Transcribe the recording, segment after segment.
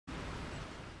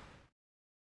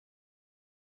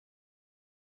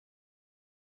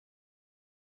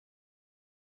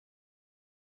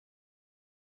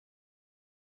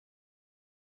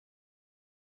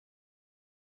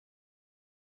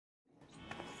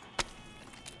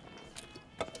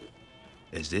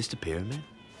Is this the pyramid?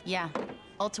 Yeah.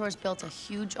 Ultor's built a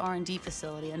huge R&D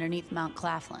facility underneath Mount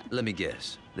Claflin. Let me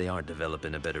guess. They aren't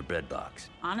developing a better bread box.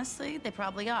 Honestly, they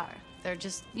probably are. They're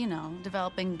just, you know,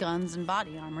 developing guns and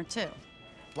body armor, too.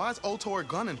 Why is Ultor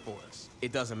gunning for us?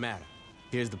 It doesn't matter.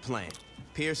 Here's the plan.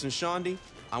 Pierce and Shaundi,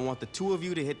 I want the two of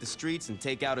you to hit the streets and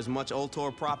take out as much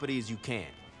Ultor property as you can.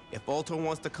 If Ultor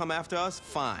wants to come after us,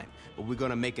 fine, but we're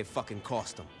gonna make it fucking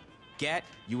cost them. Gat,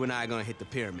 you and I are gonna hit the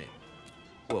pyramid.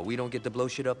 Well, we don't get to blow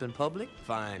shit up in public?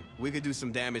 Fine. We could do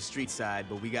some damage street side,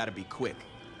 but we gotta be quick.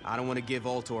 I don't want to give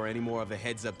Ultor any more of a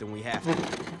heads up than we have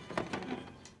to.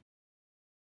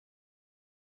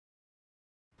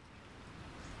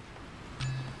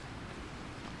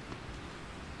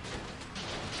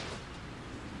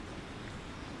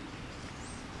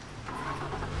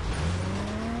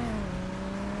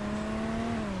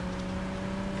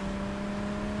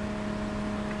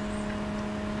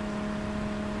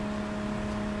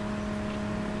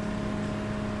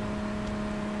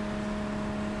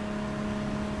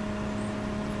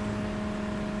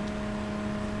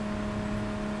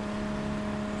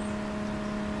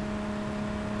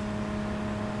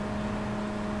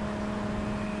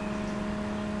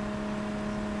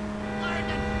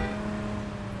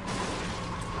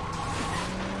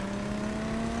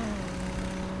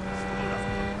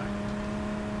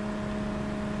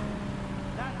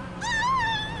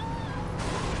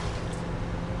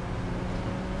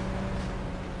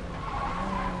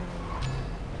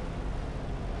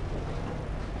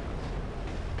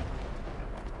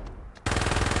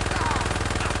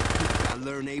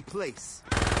 Learn a place.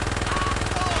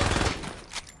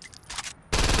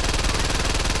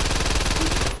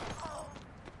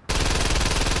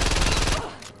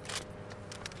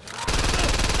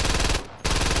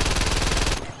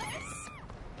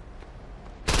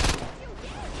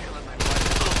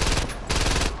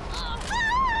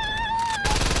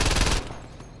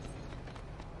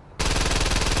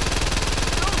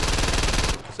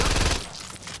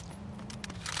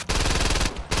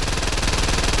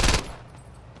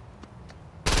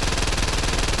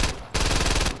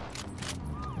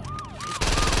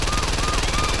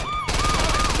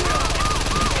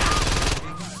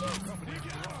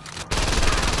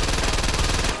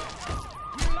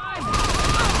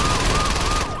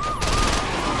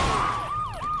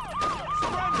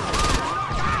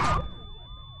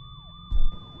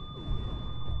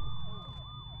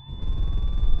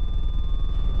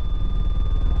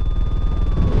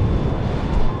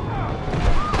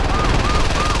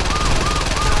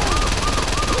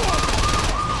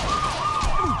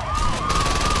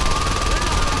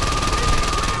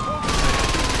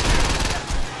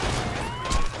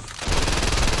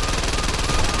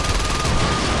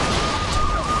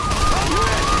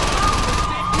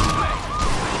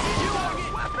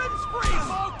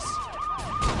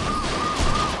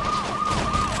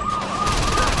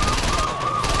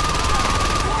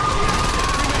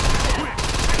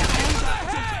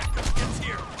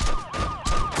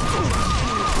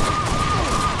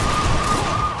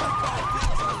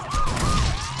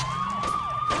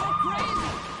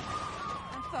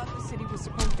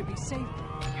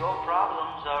 Your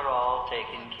problems are all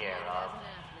taken care of.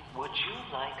 Would you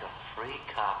like a free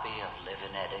copy of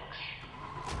Livenetics?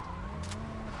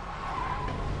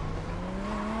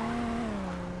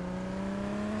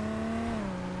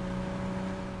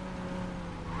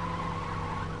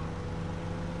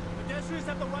 Pedestrians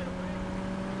have the right of way.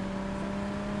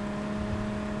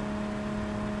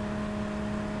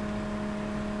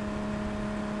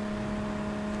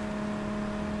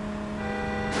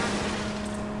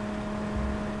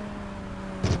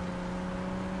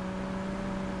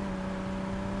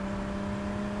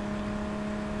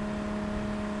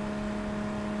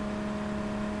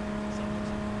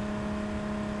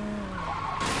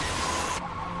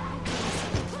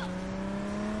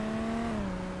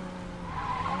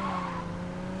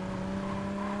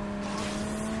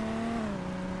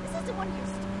 One of your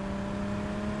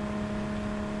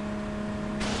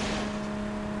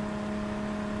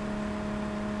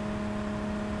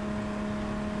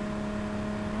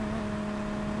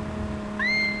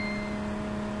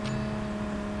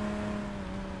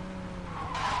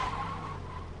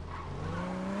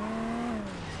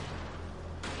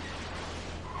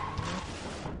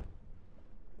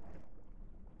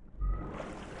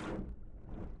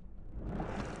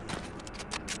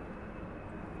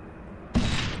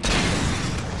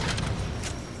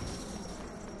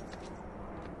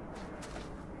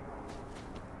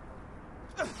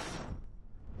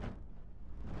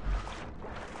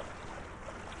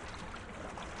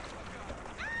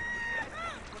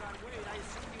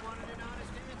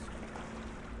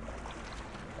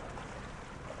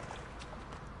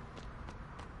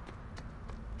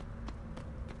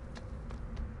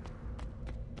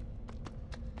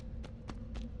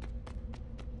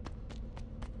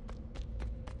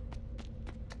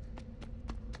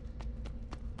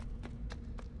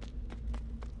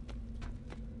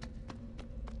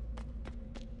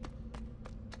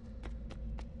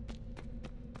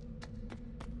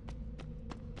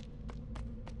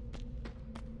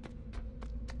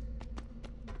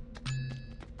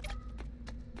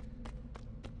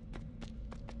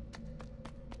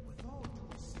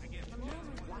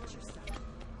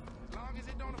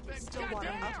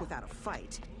without a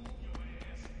fight.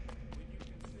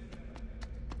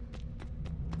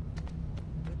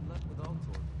 Good luck with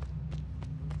Ultor.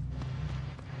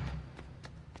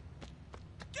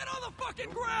 Get on the fucking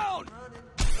ground!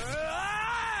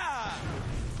 Ah!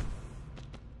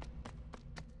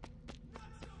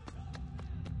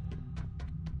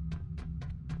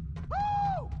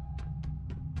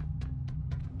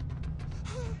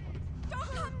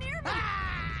 Don't come near me!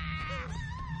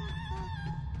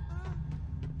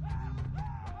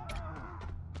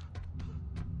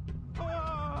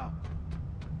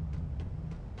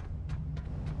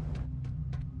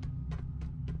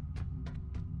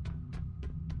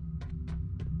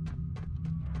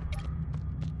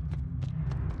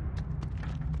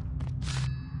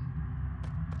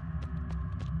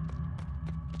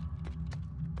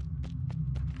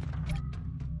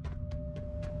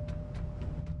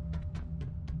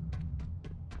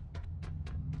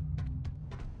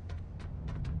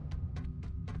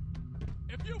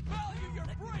 If you value your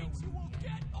brains, you will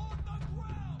get on the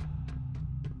ground!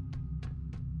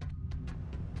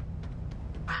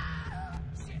 Ah!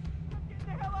 Shit! Get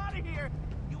the hell out of here!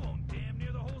 You own damn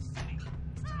near the whole city.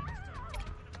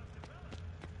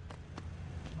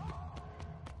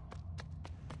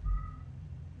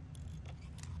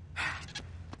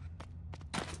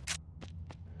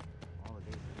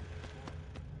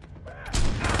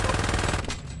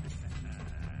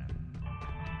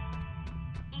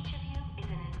 Each of you is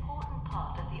an important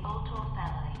part of the Ultor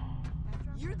family.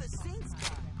 You're the Saints guy.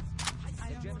 If I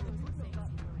knew you were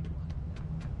coming.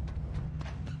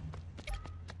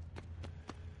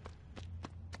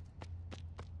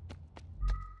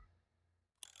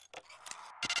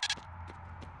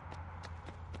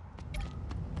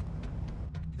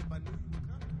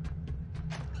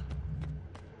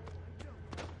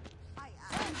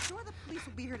 I'm sure the police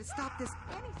will be here to stop this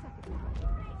any second.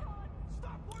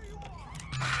 Stop where you are!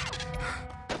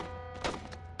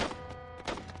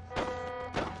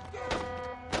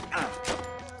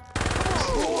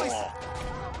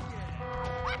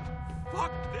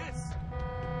 Fuck this!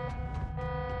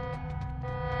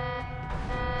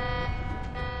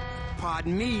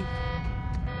 Pardon me.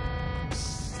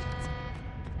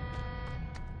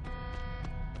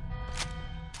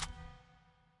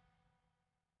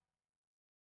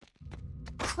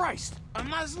 Christ! I'm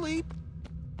not asleep!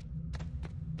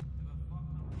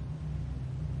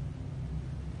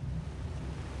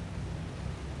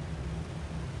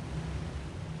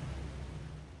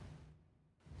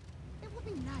 It would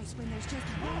be nice when there's just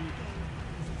one game.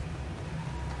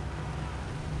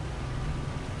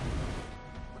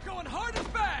 We're going hard and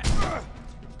fast!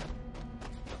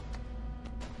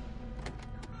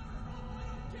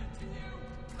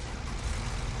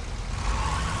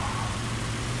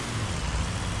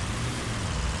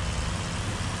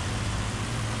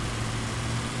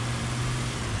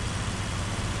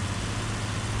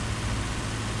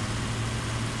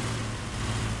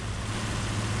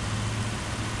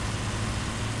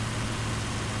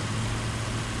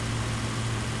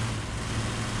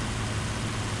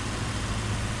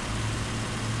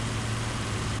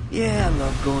 Yeah, I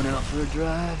love going out for a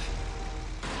drive.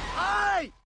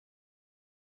 Hey!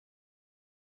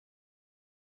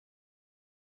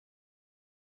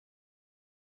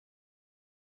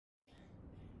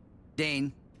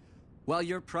 Dane, while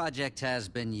your project has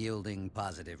been yielding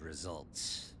positive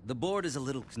results, the board is a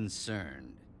little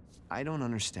concerned. I don't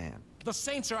understand. The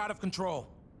Saints are out of control.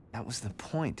 That was the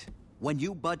point. When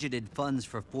you budgeted funds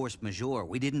for force majeure,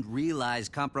 we didn't realize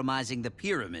compromising the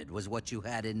pyramid was what you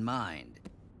had in mind.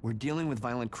 We're dealing with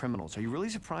violent criminals. Are you really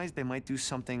surprised they might do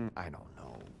something, I don't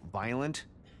know, violent?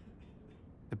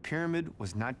 The pyramid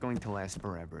was not going to last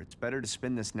forever. It's better to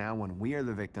spin this now when we are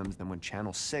the victims than when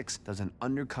Channel 6 does an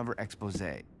undercover expose.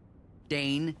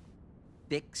 Dane,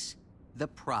 fix the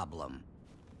problem.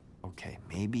 Okay,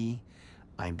 maybe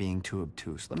I'm being too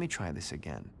obtuse. Let me try this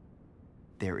again.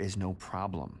 There is no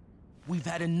problem. We've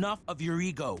had enough of your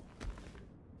ego.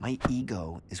 My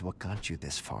ego is what got you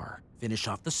this far. Finish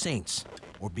off the Saints,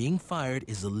 or being fired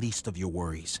is the least of your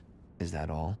worries. Is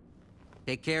that all?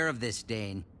 Take care of this,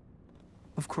 Dane.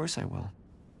 Of course I will.